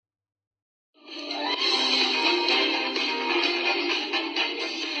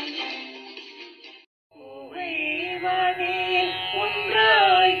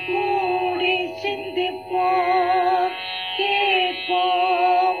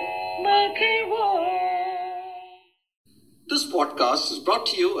broadcast is brought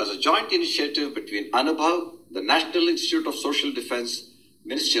to you as a joint initiative between Anubhav, the National Institute of Social Defense,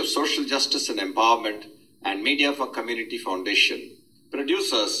 Ministry of Social Justice and Empowerment, and Media for Community Foundation.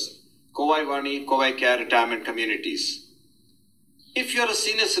 Producers, Kovai Vani, Kovai Care Retirement Communities. If you are a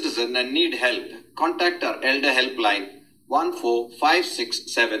senior citizen and need help, contact our Elder Helpline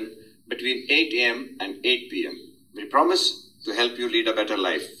 14567 between 8 a.m. and 8 p.m. We promise to help you lead a better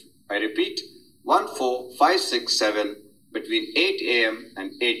life. I repeat, 14567 between 8 a.m. and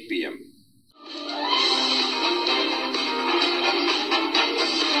 8 p.m.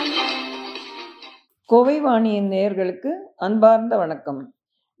 Kovai வாணியின் நேயர்களுக்கு அன்பார்ந்த வணக்கம்.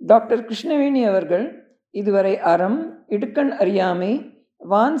 Doctor Krishnaveni அவர்கள் இதுவரை அறம், இடுக்கண் அறியாமை,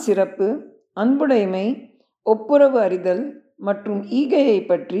 வான் சிறப்பு, அன்புடைமை, ஒப்புரவு அறிதல் மற்றும் ஈகையை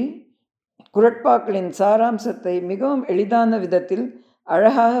பற்றி குறட்பாக்களின் சாராம்சத்தை மிகவும் எளிதான விதத்தில்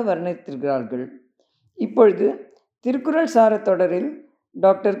அழகாக வர்ணித்திருக்கிறார்கள். இப்பொழுது திருக்குறள் சார தொடரில்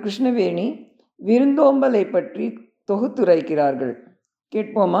டாக்டர் கிருஷ்ணவேணி விருந்தோம்பலை பற்றி தொகுத்துரைக்கிறார்கள்.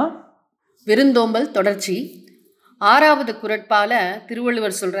 கேட்போமா? விருந்தோம்பல் தொடர்ச்சி. 6வது குறட்பால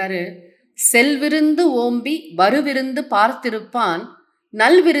திருவள்ளுவர் சொல்றாரு, செல்விருந்து ஓம்பி வருவிருந்து பார்த்திருப்பான்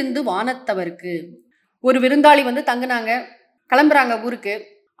நல்விருந்து வானத்தவர்க்கு. ஒரு விருந்தாளி தங்குனாங்க, கிளம்புறாங்க ஊருக்கு.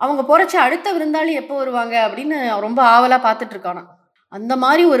 அவங்க போறச்ச அடுத்த விருந்தாளி எப்போ வருவாங்க அப்படின்னு ரொம்ப ஆவலா பார்த்துட்டு இருக்கானா. அந்த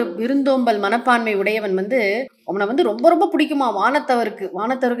மாதிரி ஒரு விருந்தோம்பல் மனப்பான்மை உடையவன் அவனை ரொம்ப ரொம்ப பிடிக்குமா வானத்தவருக்கு.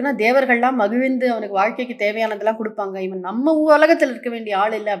 வானத்தவருக்குன்னா தேவர்கள்லாம் மகிழ்ந்து அவனுக்கு வாழ்க்கைக்கு தேவையானதெல்லாம் கொடுப்பாங்க. இவன் நம்ம உலகத்தில் இருக்க வேண்டிய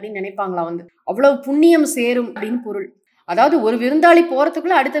ஆள் இல்லை அப்படின்னு நினைப்பாங்களா. அவ்வளவு புண்ணியம் சேரும் அப்படின்னு பொருள். அதாவது ஒரு விருந்தாளி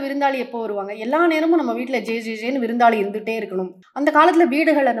போறதுக்குள்ள அடுத்த விருந்தாளி எப்போ வருவாங்க. எல்லா நேரமும் நம்ம வீட்டுல ஜேன்னு விருந்தாளி இருந்துட்டே இருக்கணும். அந்த காலத்துல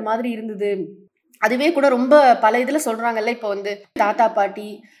வீடுகள் அந்த மாதிரி இருந்தது. அதுவே கூட ரொம்ப பல இதுல சொல்றாங்கல்ல. இப்போ தாத்தா பாட்டி,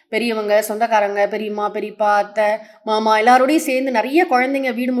 பெரியவங்க, சொந்தக்காரங்க, பெரியம்மா, பெரியப்பா, அத்தை, மாமா எல்லாரோடையும் சேர்ந்து நிறைய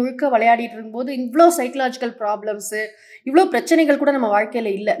குழந்தைங்க வீடு முழுக்க விளையாடிட்டு இருக்கும்போது இவ்வளோ சைக்கலாஜிக்கல் ப்ராப்ளம்ஸு, இவ்வளோ பிரச்சனைகள் கூட நம்ம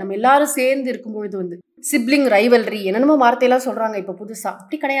வாழ்க்கையில இல்லை. நம்ம எல்லாரும் சேர்ந்து இருக்கும்பொழுது சிப்ளிங் ரைவல்ரி என்னென்னமோ வார்த்தையெல்லாம் சொல்றாங்க இப்போ புதுசா.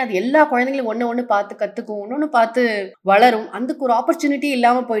 அப்படி கிடையாது. எல்லா குழந்தைங்களும் ஒன்று பார்த்து கற்றுக்கும், ஒன்று பார்த்து வளரும். அதுக்கு ஒரு ஆப்பர்ச்சுனிட்டி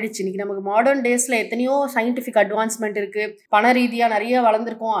இல்லாமல் போயிடுச்சு. இன்னைக்கு நமக்கு மாடர்ன் டேஸ்ல எத்தனையோ சயின்டிஃபிக் அட்வான்ஸ்மெண்ட் இருக்கு, பண ரீதியாக நிறைய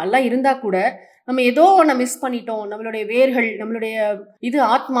வளர்ந்துருக்கோம். எல்லாம் இருந்தா கூட நம்ம ஏதோ ஒன்று மிஸ் பண்ணிட்டோம். நம்மளுடைய வேர்கள், நம்மளுடைய இது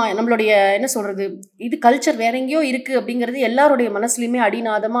ஆத்மா, நம்மளுடைய என்ன சொல்றது, இது கல்ச்சர் வேற எங்கேயோ இருக்கு அப்படிங்கிறது எல்லாருடைய மனசுலையுமே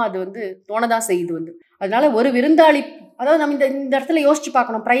அடிநாதமா அது தோணதான் செய்யுது. அதனால ஒரு விருந்தாளி, அதாவது நம்ம இந்த இடத்துல யோசிச்சு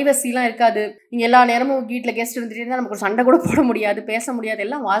பார்க்கணும். பிரைவசிலாம் இருக்காது. நீங்க எல்லா நேரமும் வீட்டில் கெஸ்ட் இருந்துட்டே இருந்தால் நமக்கு ஒரு சண்டை கூட போட முடியாது, பேச முடியாது,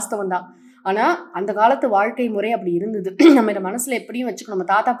 எல்லாம் வாஸ்தவம் தான். ஆனா அந்த காலத்து வாழ்க்கை முறை அப்படி இருந்தது. நம்ம இந்த மனசுல எப்படியும் வச்சுக்கணும்.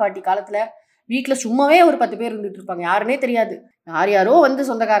 நம்ம தாத்தா பாட்டி காலத்துல வீட்டில் சும்மாவே ஒரு 10 பேர் இருந்துட்டு இருப்பாங்க. யாருன்னே தெரியாது. யாரோ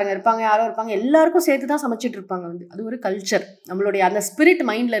சொந்தக்காரங்க இருப்பாங்க, யாரோ இருப்பாங்க, எல்லாருக்கும் சேர்த்து தான் சமைச்சிட்டு இருப்பாங்க. அது ஒரு கல்ச்சர். நம்மளுடைய அந்த ஸ்பிரிட்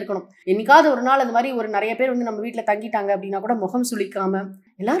மைண்ட்ல இருக்கணும். என்னைக்காவது ஒரு நாள் அந்த மாதிரி ஒரு நிறைய பேர் நம்ம வீட்டில் தங்கிட்டாங்க அப்படின்னா கூட முகம் சுளிக்காம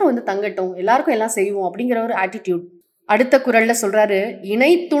எல்லாரும் தங்கட்டும், எல்லாருக்கும் எல்லாம் செய்வோம் அப்படிங்கிற ஒரு ஆட்டிடியூட். அடுத்த குறள்ல சொல்றாரு,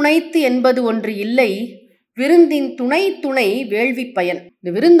 இணை துணைத்து என்பது ஒன்று இல்லை, விருந்தின் துணை துணை வேள்வி பயன்.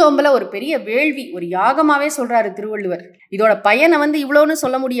 இந்த விருந்தோம்பல ஒரு பெரிய வேள்வி, ஒரு யாகமாவே சொல்றாரு திருவள்ளுவர். இதோட பயனை இவ்வளோன்னு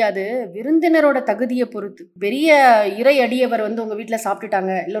சொல்ல முடியாது. விருந்தினரோட தகுதியை பொறுத்து. பெரிய இறை அடியவர் உங்க வீட்டுல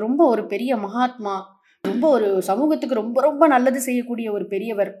சாப்பிட்டுட்டாங்க, இல்ல ரொம்ப ஒரு பெரிய மகாத்மா, ரொம்ப ஒரு சமூகத்துக்கு ரொம்ப ரொம்ப நல்லது செய்யக்கூடிய ஒரு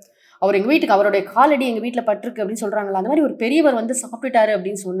பெரியவர், அவர் எங்க வீட்டுக்கு, அவருடைய காலடி எங்க வீட்டுல பட்டிருக்கு அப்படின்னு சொல்றாங்களா. அந்த மாதிரி ஒரு பெரியவர் சாப்பிட்டுட்டாரு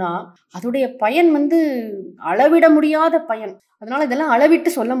அப்படின்னு சொன்னா அதோடைய பயன் அளவிட முடியாத பயன். அதனால இதெல்லாம்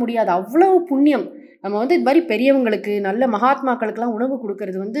அளவிட்டு சொல்ல முடியாது. அவ்வளவு புண்ணியம். நம்ம இது மாதிரி பெரியவங்களுக்கு, நல்ல மகாத்மாக்களுக்கெல்லாம் உணவு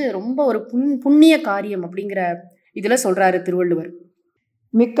கொடுக்கறது ரொம்ப ஒரு புண்ணிய காரியம் அப்படிங்கிற இதுல சொல்றாரு திருவள்ளுவர்.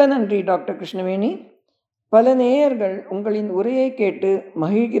 மிக்க நன்றி டாக்டர் கிருஷ்ணவேணி. பல நேயர்கள் உங்களின் உரையை கேட்டு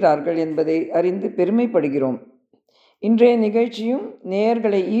மகிழ்கிறார்கள் என்பதை அறிந்து பெருமைப்படுகிறோம். இன்றைய நிகழ்ச்சியும்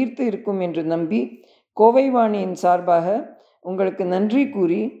நேயர்களை ஈர்த்து இருக்கும் என்று நம்பி கோவை வாணியின் சார்பாக உங்களுக்கு நன்றி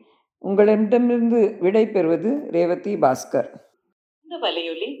கூறி உங்களிடமிருந்து விடை பெறுவது ரேவதி பாஸ்கர். இந்த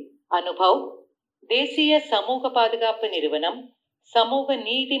வலையொலி அனுபவ், தேசிய சமூக பாதுகாப்பு நிறுவனம், சமூக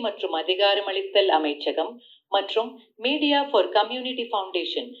நீதி மற்றும் அதிகாரமளித்தல் அமைச்சகம் மற்றும் மீடியா ஃபார் கம்யூனிட்டி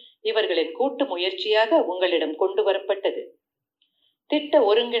ஃபவுண்டேஷன் இவர்களின் கூட்டு முயற்சியாக உங்களிடம் கொண்டு வரப்பட்டது. திட்ட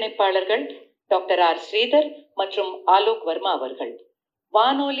ஒருங்கிணைப்பாளர்கள் டாக்டர் ஆர் ஸ்ரீதர் மற்றும் ஆலோக் வர்மா அவர்கள்.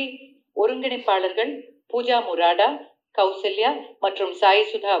 வானொலி ஒருங்கிணைப்பாளர்கள் பூஜா முராடா, கௌசல்யா மற்றும் சாய்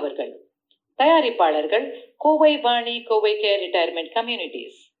சுதா அவர்கள். தயாரிப்பாளர்கள் Kovai Vani, Kovai care retirement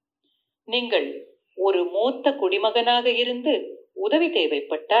communities. நீங்கள் ஒரு மூத்த குடிமகனாக இருந்து உதவி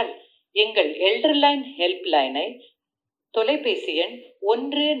தேவைப்பட்டால் எங்கள் எல்டர்லைன் ஹெல்ப்லைனை தொலைபேசி எண்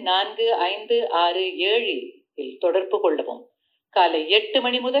 145667 இல் தொடர்பு கொள்ளவும். காலை 8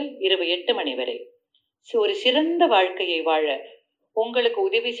 மணி முதல் இரவு 8 மணி வரை ஒரு சிறந்த வாழ்க்கையை வாழ உங்களுக்கு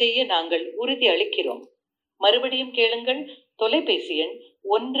உதவி செய்ய நாங்கள் உறுதி அளிக்கிறோம். மறுபடியும் கேளுங்கள். தொலைபேசி எண்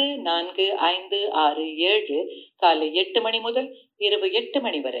 1456 காலை 8 மணி முதல் இரவு 8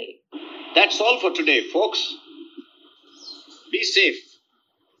 மணி வரை. That's all for today, folks. Be safe.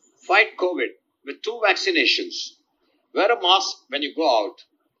 Fight COVID with 2 vaccinations. Wear a mask when you go out.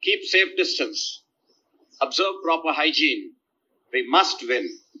 Keep safe distance. Observe proper hygiene. We must win.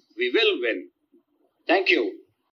 We will win. Thank you.